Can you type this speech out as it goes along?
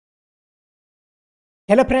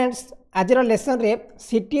Hello friends, आज lesson रे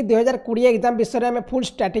सीटी 2020 एग्जाम विषय में फुल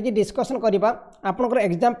स्ट्रैटेजी डिस्कसन करबा। आपनकर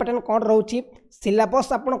एग्जाम पैटर्न कौन रोची,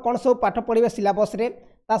 सिलेबस आपन कौन सब पाठ पढ़िबे सिलेबस रे,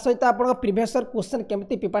 ता सहित आपन प्रीवियस ईयर क्वेश्चन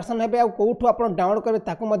केमती प्रिपरेशन हेबे आ कोठू आपन डाउनलोड करबे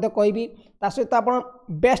ताकू मध्ये कहबी। ता सहित आपन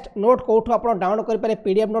बेस्ट नोट कोठू आपन डाउनलोड करि पारे,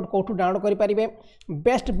 पीडीएफ नोट कोठू डाउनलोड करि पारिबे,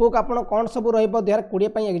 बेस्ट बुक आपन कौन सब रहइबो 2020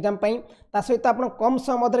 पई एग्जाम पई। ता सहित आपन कम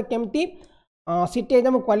समय मध्ये केमती सीटी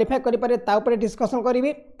एग्जाम क्वालिफाई करें तापर डिस्कसन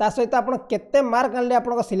करी। ता सहित आप केते मार्क आनले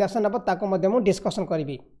आपन सिलेक्शन हम ताको मध्य मु डिस्कसन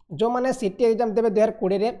करी। जो मैंने सीटी एग्जाम देवे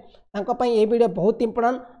 2020 रे तांको पई ए वीडियो बहुत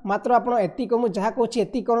इंपोर्टेंट। मात्र आपन एति को मु जहा कहूँ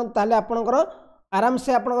एति करन ताले आपनकर आराम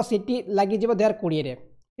से आपन सीटी लागि जिवो 2020 रे।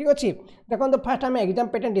 ठीक अछि, देखो फास्ट आम एग्जाम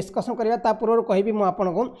पैटर्न डिस्कसन करबा। ता पूर्व कहबी मु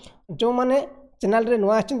आपन को जो मैंने चैनल रे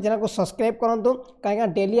नुआ आछन चैनल को सब्सक्राइब करंतु, कहीं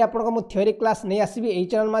डेली आपन को मु थ्योरी क्लास नहीं आसीबी एई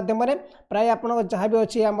चैनल माध्यम रे। प्राय आपन को जहां भी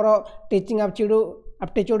अछि हमरो teaching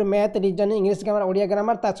aptitude math reasoning English grammar Odia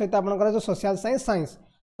grammar ता सहित आपन जो सोशल साइंस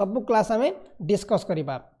सब क्लास आमे डिस्कस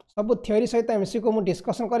करबा। सब थ्योरी सहित एमसीक्यू मु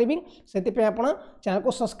डिस्कसन करबी। सेति पे आपन चैनल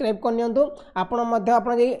को सब्सक्राइब कर नियंतु। आपन मध्य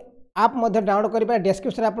आपन जे आप मध्य डाउनलोड करिबा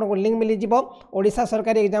डिस्क्रिप्शन आपन को लिंक मिली जिवो ओडिशा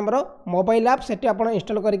सरकारी एग्जाम रो मोबाइल ऐप, सेठी आपन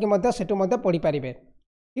इंस्टॉल करके मध्य सेटु मध्य पढ़ी पारिबे।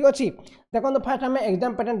 ठीक अच्छे, देखो फास्ट आम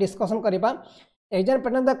एग्जाम पैटर्न डिस्कसन करबा। एग्जाम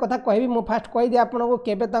पैटर्न कथा कहबी मु फास्ट कहीदि आपको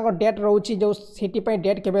केबे डेट रोची, जो सीटी पे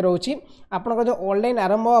डेट केबे रोची। आपन जो ऑनलाइन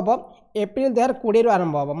आरंभ हम एप्रिल 2020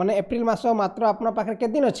 आरंभ हम, माने एप्रिल मास मात्र आपन पाखे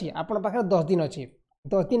केते दिन अछि, आपन पाखे 10 दिन अछि।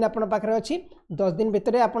 10 दिन आपन पाखे अछि, 10 दिन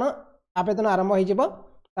भितर आपन आवेदन आरंभ हो जिवो।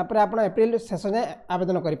 तापर आपन एप्रिल शेष जाए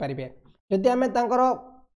आवेदन करि पारिबे। जदि आमे तांकर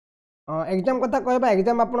एग्जाम कथा कहबा,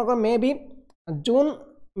 एग्जाम आपन मे भी जून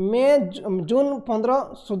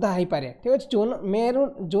 15 सुधा हो पारे। ठीक अच्छे, मे रु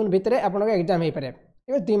जून भितर आपन एग्जाम हो पारे। ठीक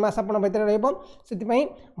है, 2 मास आप भर रही से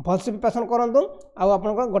भलसे प्रिपरेशन करूँ आप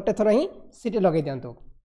गोटे थर ही सीटी लगे दिंतु।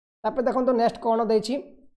 तापर देखो नेक्स्ट कौन देछि,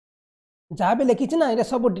 जहाँ भी लिखी ना ये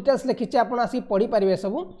सब डिटेल्स लिखी आप आसिक पढ़ी पारे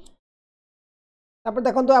सब। तापर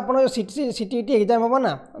देखो आप सीटी एग्जाम हम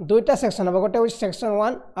ना दुईटा सेक्शन हम, गोटे हूँ सेक्शन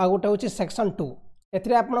 1 आ गोटे हूँ सेक्शन 2।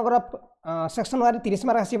 एथरे आपनकर सेक्शन 1 30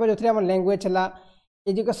 मार्क आसो, जो लैंग्वेज है,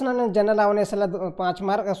 educational general awareness 5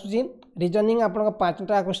 mark आसूची, reasoning आपन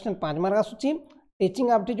 5टा question 5 mark आसूची, teaching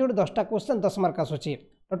aptitude 10टा question 10 mark आसूची।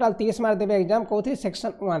 Total 30 mark देबे एग्जाम कोथि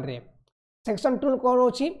सेक्शन 1 रे। सेक्शन 2 कोन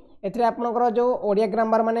होची, एथरे आपनकर जो ओडिया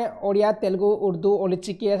ग्रामर माने ओडिया तेलुगु उर्दू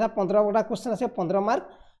ओलिचिकी ऐसा 15टा क्वेश्चन आसे 15 mark,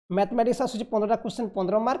 mathematics आसूची 15टा question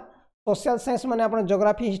 15 mark, social science माने आपन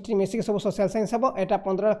ज्योग्राफी हिस्ट्री मिसिक सब सोशल साइंस हबो, एटा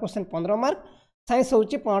 15टा क्वेश्चन 15 मार्क, साइंस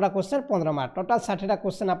होची 15टा क्वेश्चन 15 मार्क। टोटाल 60टा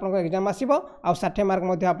क्वेश्चन आपन एग्जाम आसीबो आ 60 मार्क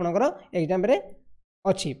मध्ये आपनकर एग्जाम रे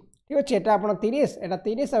अछि। ठीक अछि, एटा आपन 30 एटा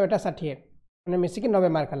 30 आ एटा 60 माने मिसिक 90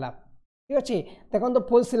 मार्क हला। ठीक अछि, देखो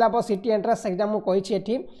फुल सिलेबस सीटी एंट्रेंस एग्जाम मु कहिछि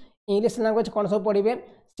एठी। इंग्लिश लैंग्वेज कोन सब पढिबे,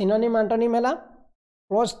 सिनोनिम एंटोनिम हला,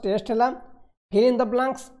 क्लोज टेस्ट हला, fill in the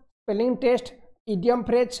blanks, spelling test, idiom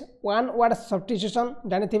phrase, one word substitution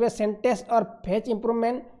जानिथिबे, sentence और phrase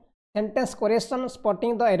improvement, sentence correction,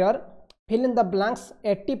 spotting the error, fill in the blanks,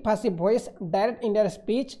 active passive voice, direct indirect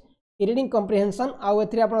speech, reading comprehension आउ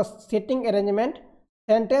एथरे आपन setting arrangement,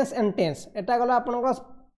 sentence and tense. एटा गला आपन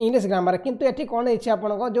English grammar. किंतु एठी कोन देछि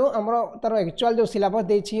आपन जो हमरो तार एक्चुअल जो सिलेबस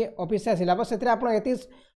देछि ऑफिशियल सिलेबस सेथरे आपन एति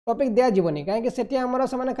टॉपिक दिया जीवनी, काहे कि सेठी हमरो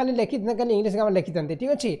समान खाली लिखि खाली इंग्लिश ग्रामर लिखि दंते। ठीक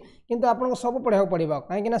अछि, किंतु आपन सब पढाउ पड़िबो,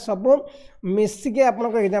 काहे कि ना सब मिसी के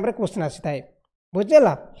आपन एग्जाम रे क्वेश्चन आसी थाए।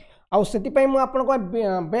 बुझिला, आउ सेति पई मु आपन को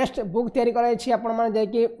बेस्ट बुक तयारी कराई छी, आपन माने जाय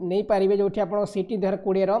कि नै पारिबे, जोठी आपन सीटी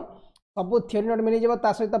 2020 रो सब थ्योरी नोट मिली जबो।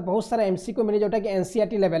 ता सहित बहुत सारा एमसीक्यू मिली, जोटा कि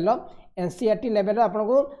एनसीईआरटी लेवल रो, एनसीईआरटी लेवल रो आपन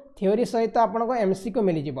को थ्योरी सहित आपन को एमसीक्यू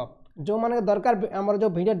मिली जबो। जो माने दरकार हमर जो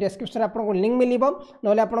वीडियो डिस्क्रिप्शन आपन को लिंक मिलिबो,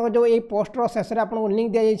 नले आपन को जो ए पोस्ट रो शेष रे आपन को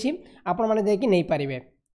लिंक दिया जाय छी, आपन माने जाय कि नै पारिबे।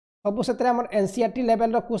 सब सेतरे हमर एनसीईआरटी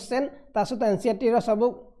लेवल रो क्वेश्चन ता सहित एनसीईआरटी रो सब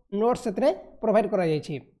नोट्स सेतरे प्रोवाइड करा जाय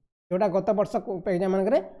छी, जोटा गत वर्ष एग्जाम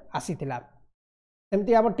मानकरे आसीथिला।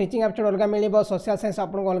 सेमती आप टीचिंग एप्टीट्यूड अलग मिलिबो, सोशल साइंस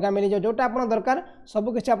आपन को अलग मिली जो जोटा आपन दरकार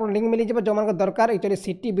सब किछि आपन लिंक मिली जबो। जो मान दरकार एक्चुअली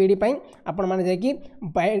सीटी बीडी पई आपन माने जाय कि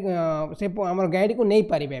से हमर गाइड को नै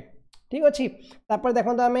पारिबे। ठीक अछि, तापर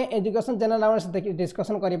देखंतो हमें एजुकेशन जनरल अवेयरनेस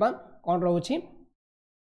डिस्कशन करबा कोन रहउछि।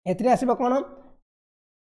 एथरे आसीबो कोन,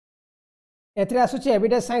 एथरे आसुछि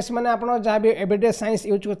एविडेंस साइंस, माने आपन जहा भी एविडेंस साइंस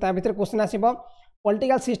यूज करता भीतर question आसीबो।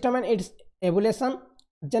 Political system and it's evolution,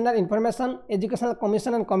 general information, educational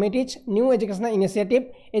commission and committees, new educational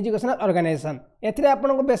initiative, educational organisation. एथरे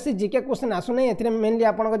आपन को बेसी जीके क्वेश्चन आसु नै, एथरे मेनली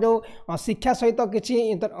आपन को जो शिक्षा सहित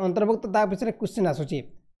किछि अंतर्भुक्त ता विषय क्वेश्चन आसुछि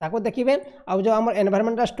ताको देखिबे। आ जो हमर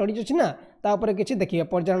एनवायरमेंटल स्टडीज अछि ना ता ऊपर किछि देखिबे,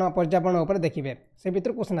 पर्यावरण ऊपर देखिबे, से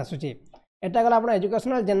भीतर क्वेश्चन आसुछि। एटा गला आपन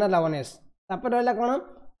एजुकेशनल जनरल अवेयरनेस। तापर रहला कोन,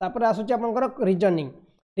 तापर आसुछि आपनकर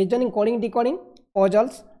reasoning, coding decoding,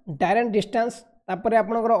 puzzles, direct distance, तापर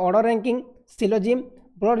आपनकर order ranking syllogism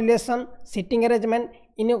blood relation sitting arrangement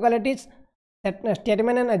inequalities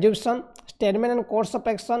statement and एज्यूप्शन statement and course of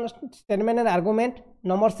action statement and argument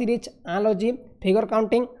number series analogy figure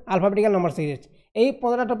counting alphabetical number series यही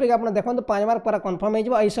 15 topic आप देखो 5 mark पूरा confirm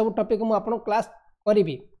हो सब topic मुझे आपको क्लास करी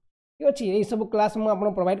ठीक अच्छे यही सब क्लास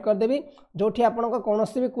मुझे प्रोवाइड करदेवी जो कौन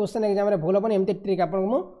भी क्वेश्चन एग्जाम में भूल हेनी एमती ट्रिक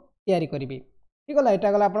आपको तैयारी करी ठीक है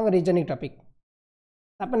यहाँ गला आप रीजनिंग टॉपिक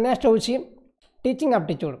तापर नेक्स्ट हूँ टीचिंग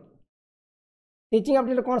एप्टीट्यूड टीचिंग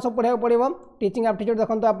एप्टीट्यूड कौन सब पढ़ा पड़ो टीचिंग एप्टीट्यूड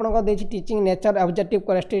देखो आपको teaching nature objective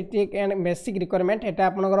characteristic and basic requirement एटा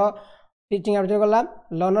आपनकर टीचिंग एप्टीट्यूड गला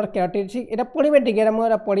लर्नर कैरेक्टरिस्टिक एटा पढ़े टिके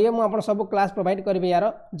मुझे पढ़े मुझे सब क्लास प्रोवाइड करी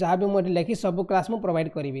यार जहाँ भी मुझे लिखी सब क्लास मुझे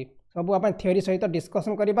प्रोवाइड करी सब आप थ्योरी सहित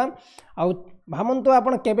डिस्कसन करवा आउ भावतु आप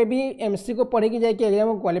भी एमसी को पढ़ी जाकि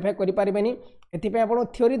एग्जाम क्वालिफाई करें ये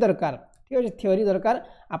आप थ्योरी दरकार ठीक अच्छे थ्योरी दरकार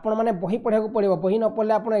आपण मैंने बही पढ़ा पड़ो बही न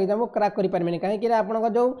पढ़ले आप एग्जाम को क्रैक करें कहीं आप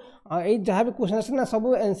जो जहाँ भी क्वेश्चन आसे ना सब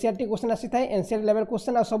एनसीईआरटी क्वेश्चन आसी था एनसीईआरटी लेवल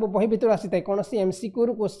क्वेश्चन आ सब बही भर आसी था कौन सी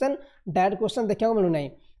एमसीक्यू क्वेश्चन डायरेक्ट क्वेश्चन देखा मिलूना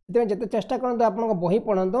से जिते चेष्टा करूँ आप बही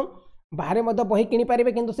पढ़ु बाहर बही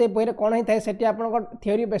किनीपारे कि से बही कौन होता है से आप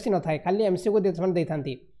थ्योरी बेसी न था खाली एमसीक्यू दे था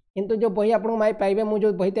किंतु जो बही आप पाइबे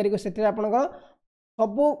मुझे बही तैयारी से आप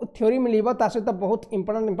सब थ्योरी मिल सहित बहुत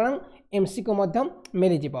इंपोर्टेंट एमसीक्यू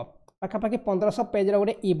मिल जाए पाखापाखि 1500 पेजर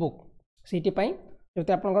गोटे इ बुक सीटी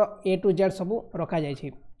जो आप ए टू जेड सब रखा जाए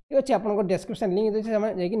ठीक अच्छे आप डिस्क्रिप्शन लिंक देते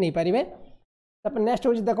जाकि नहीं पारे नेक्स्ट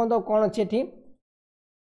हूँ देखो कौन अच्छे ये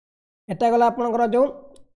एटा गला आपंकर जो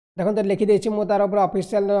देखो लिखिदे मुझे तार पूरा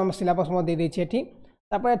ऑफिशियल सिलेबस दे देती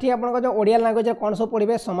ये आप जो ओडिया लैंग्वेज कौन सब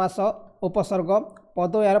पढ़े समास उपसर्ग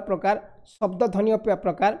पद यार प्रकार शब्द ध्वनि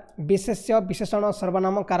प्रकार विशेष्य विशेषण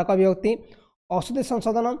सर्वनाम कारक विभक्ति औषधि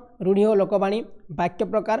संशोधन रूढ़ि और लोकवाणी वाक्य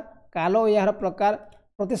प्रकार काल यार प्रकार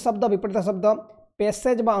प्रतिशब्द विपरीत शब्द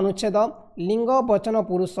पैसेज बा अनुच्छेद लिंग वचन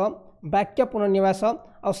पुरुष वाक्य पुनर्निवास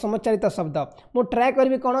और समुच्चारित शब्द मु ट्राए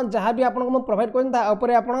करी कौन जहाँ भी आपको प्रोवाइड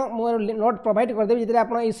कर नोट प्रोवाइड करदेवी जितने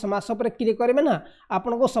आप समास पर क्लिक करेंगे ना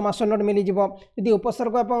आपको समास नोट मिल जाए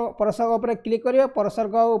उपसर्ग परसर्ग पर क्लिक करेंगे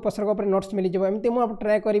परसर्ग और उपसर्ग पर नोट्स मिल जाए एमती मुझे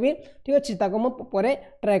ट्राए करी ठीक अच्छे मुझे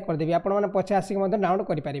ट्राए करदेवी आप पचे आसिक डाउनलोड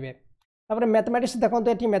करेंगे तापर मैथमेटिक्स देखो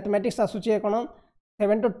ये मैथमेटिक्स आसूचे कौन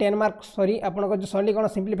 7 to 10 मार्क सॉरी आपको जो सॉरी कौन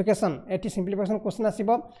सिंप्लिफिकेशन ये सिंप्लिफिकेशन क्वेश्चन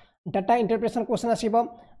आसो डाटा इंटरप्रिटेशन क्वेश्चन आसो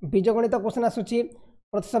बीजगणित क्वेश्चन आसूची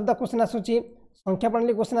प्रतिशब्द क्वेश्चन आसूची संख्या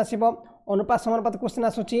प्रणाली क्वेश्चन आसो अनुपात समानुपात क्वेश्चन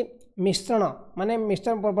आसूची मिश्रण माने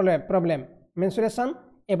मिश्रण problem mensuration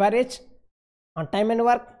average time and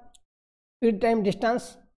work speed time distance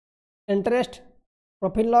interest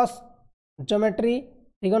profit loss geometry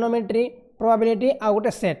trigonometry probability आ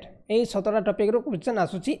गोटे सेट यही 17 टॉपिक रो क्वेश्चन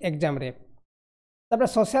आसूची एग्जाम रे तापर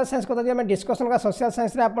सोशल साइंस कथा जो डिस्कसन का सोशल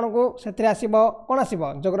साइंस रे आपको से आसो कौन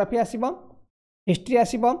आसो ज्योग्राफी आसो हिस्ट्री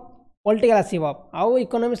आसो पॉलिटिकल आसो आउ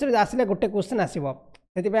इकोनॉमिक्स रे आसिले गोटे क्वेश्चन आसो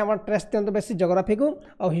से आप ट्रेस दिखाते बेसी ज्योग्राफी को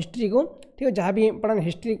और हिस्ट्री को ठीक है जहाँ भी इंपोर्टेंट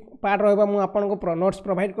हिस्ट्री पार्ट रहा मुझे आपको नोट्स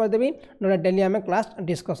प्रोवाइड करदेवी ना डेली आम क्लास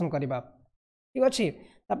डिस्कसन करवा ठीक अच्छे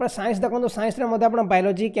तापर साइंस देखो साइंस आप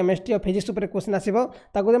बायोलॉजी केमिस्ट्री और फिजिक्स उपर क्वेश्चन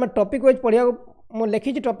आसो टॉपिक वाइज पढ़ा मुझे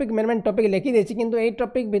लिखी टॉपिक मेन टॉपिक लिखिदे किंतु ये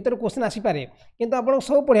टॉपिक भीतर क्वेश्चन आसीपारे किंतु आपको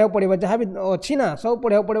सब पढ़ा पड़ो जहाँ भी अच्छी ना सब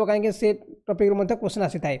पढ़ा पड़ो कहीं से टॉपिक क्वेश्चन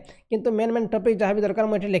आसी था किंतु मेन टॉपिक जहाँ भी दरकार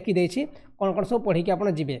मुझे लिखिदे कौन कौन सब पढ़ी आप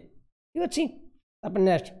जी ठीक अच्छे तापर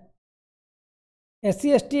next SC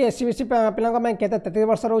ST SC BC पिला केते 33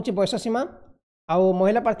 वर्ष रोचे बयस सीमा आउ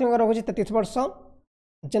महिला प्रार्थी रोचे 33 वर्ष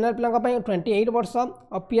जनरल पिला 28 वर्ष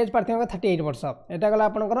और PH प्रार्थी 38 वर्ष एटा गला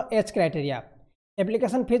आपनकर एज क्राइटेरिया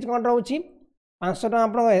एप्लिकेशन फीस कौन रोचे 500 टका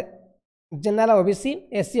आप जनरल OBC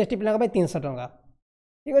SC ST पिला 300 टका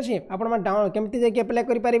ठीक अच्छे आप डाउनलोड केमती जाकि अप्लाई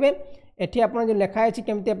करेंगे ये आप जो लिखाई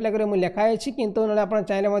केमती अप्लाई करेंगे मुझे लिखाई किंतु ना आप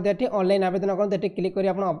चाहिए ऑनलाइन आवेदन करते क्लिक कर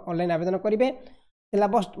ऑनलाइन आवेदन करेंगे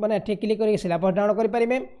सिलेबस मैंने ये क्लिक कर सिलेबस डाउनलोड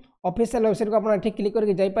करेंगे ऑफिशियल वेबसाइट को आप क्लिक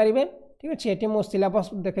करके जापारे ठीक अच्छे ये मुझे सिलेबस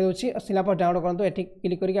देखा दूसरी सिलेबस डाउनलोड करूँ ये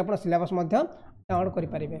क्लिक करके सिलेबस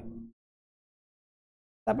डाउनलोड करेंगे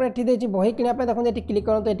तापर ये बही किनापे देखो ये क्लिक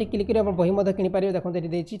करूँ ये क्लिक कर बही किनीपारे देखो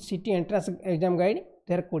ये सिटी एंट्रांस एग्जाम गाइड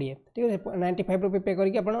 2020 ठीक है 95 रुपये पे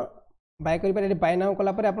करके आप बाय करेंगे बाय नाउ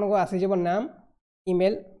कलापर आपको आसीज नाम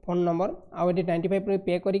ईमेल फोन नंबर आउ ये 95 रुपये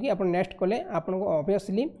पे करके आप नेक्स्ट कले आपको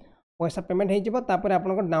ऑब्वियसली पैसा पेमेंट होतापर आप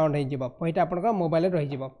डाउनलोड हो बहीटा आप मोबाइल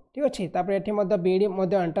रही ठीक अच्छे तापर ये बीडी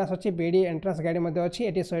एंट्रांस अच्छी बीडी एंट्रांस गाइड अच्छी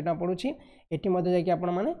ये 100 टका पड़ूँ ये जाकि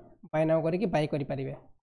आपने बाय नाउ करके बाय करेंगे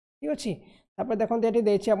ठीक अच्छे तापर देखो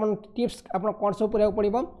ये टिप्स आप कौन सब पढ़ा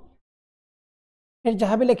पड़ो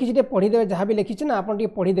जहाँ भी लिखी पढ़ीदे जहाँ भी लिखी ना आप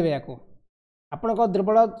पढ़ीदे या आपण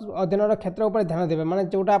दुर्बल अध्ययन क्षेत्र उपर ध्यान देवे माने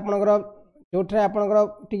जोटा आपणकर जो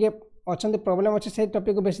आपणकर टे अच्छा प्रोब्लेम अच्छे से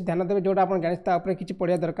टॉपिक को बेसी ध्यान देवे जोटा आप जानी किसी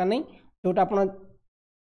पढ़िया दरकार नहीं जोटा आप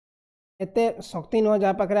एते शक्ति नुह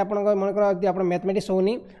जहाँ पाखे आप मनकर आप मैथमेटिक्स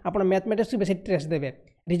होनी आप मैथमेटिक्स बेसी स्ट्रेस देवे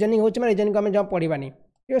रिजनिंग होची रिजनिंग आम जमा पढ़ानी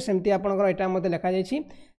ठीक है सेमती आपंकर यहाँ मत लिखा जाइए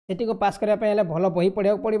सेटी को पास करने भल बही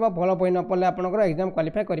पढ़ा पड़ो भल बही न पढ़ले आपंकर एग्जाम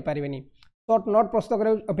क्वालिफाई करें सर्ट नोट प्रस्तुत कर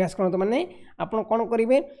अभ्यास करते मैंने आप कौन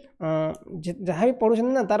करेंगे जहाँ भी पढ़ुं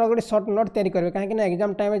ना तार गोटे सर्ट नोट तैयारी करेंगे कहीं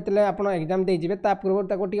एग्जाम टाइम जो आप एग्जाम देजे पूर्व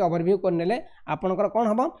ओवरव्यू करने आपंकर कौन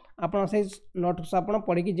हम आप नोट्स आप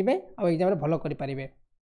पढ़ी जी आ एग्जाम भल करेंगे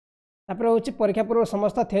तापर हूँ परीक्षा पूर्व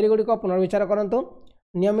समस्त थ्योरी गुड़िक पुनर्विचार करूँ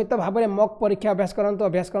नियमित भाव में मॉक परीक्षा अभ्यास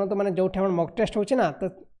करूँ मैंने जो मॉक टेस्ट हो तो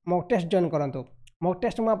मॉक टेस्ट जॉइन करूँ मॉक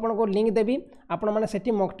टेस्ट मुझे आपको लिंक देवी आपण मैंने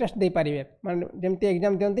सेठी मॉक टेस्ट दे पारे माने जमती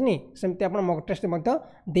एग्जाम दिखती सेमती आप मॉक टेस्ट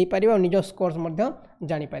दे पारे और निज स्कोर्स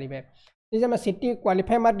जानीपर जी आम सीटी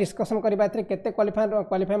क्वालिफाई मार्क डिस्कसन करवा केते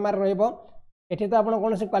क्वालिफाई मार्क रही तो आप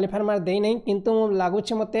कौन क्वालिफाई मार्क देना किंतु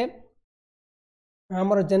लगुच मत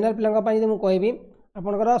आमर जनरल पिला मुझे कहबी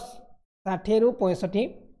आपंकर 60 ରୁ 65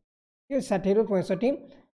 60 ରୁ 65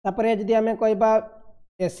 तापर जदि आम कहवा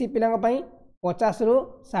एससी पिला 50 ରୁ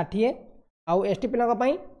 60 आउ एसटी पिला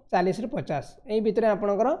 40 ରୁ 50 यही भितर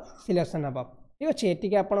आपंकर सिलेक्शन हम ठीक अच्छे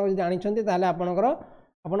ये आप जानते ताल आपंकर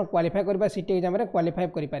आप क्वालिफाई करवा सीटी एग्जाम क्वालिफाई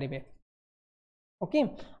करेंगे ओके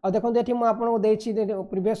आ देखो ये आपको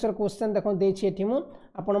प्रीवियस क्वेश्चन देखो देती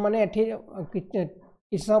आपने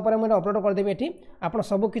किसी समय पर मुझे अपलोड करदेवी ये आप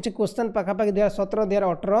सब किसी क्वेश्चन पाखापाखि 2017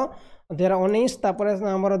 2018 2019 तापर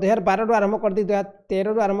आमर 2012 रू आरंभ कर दी 2013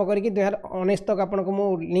 रू आरंभ करके 2019 तक आपको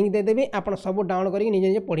मुझे लिंक देदेवी आप सब डाउनलोड करके निजे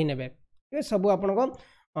निजे पढ़ी ने सब आपको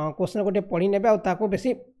क्वेश्चन गोटे पढ़ी ने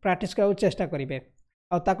बेसी प्राक्टिस करने चेष्टा करेंगे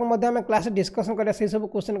आम क्लास डिस्कसन करें से सब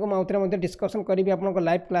क्वेश्चन को मुझे डिस्कसन करी आप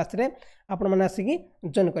लाइव क्लास आप आसिक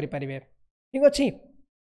जॉइन करेंगे ठीक अच्छे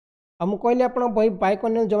आ मु कहली आप बही बाय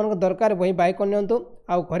कर जो दरकार बही बाय कर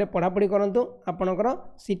आउ घरे पढ़ापढ़ी करूँ आपणकर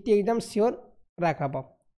सीटी एग्जाम सियोर क्रैक हम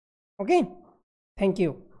ओके थैंक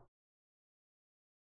यू।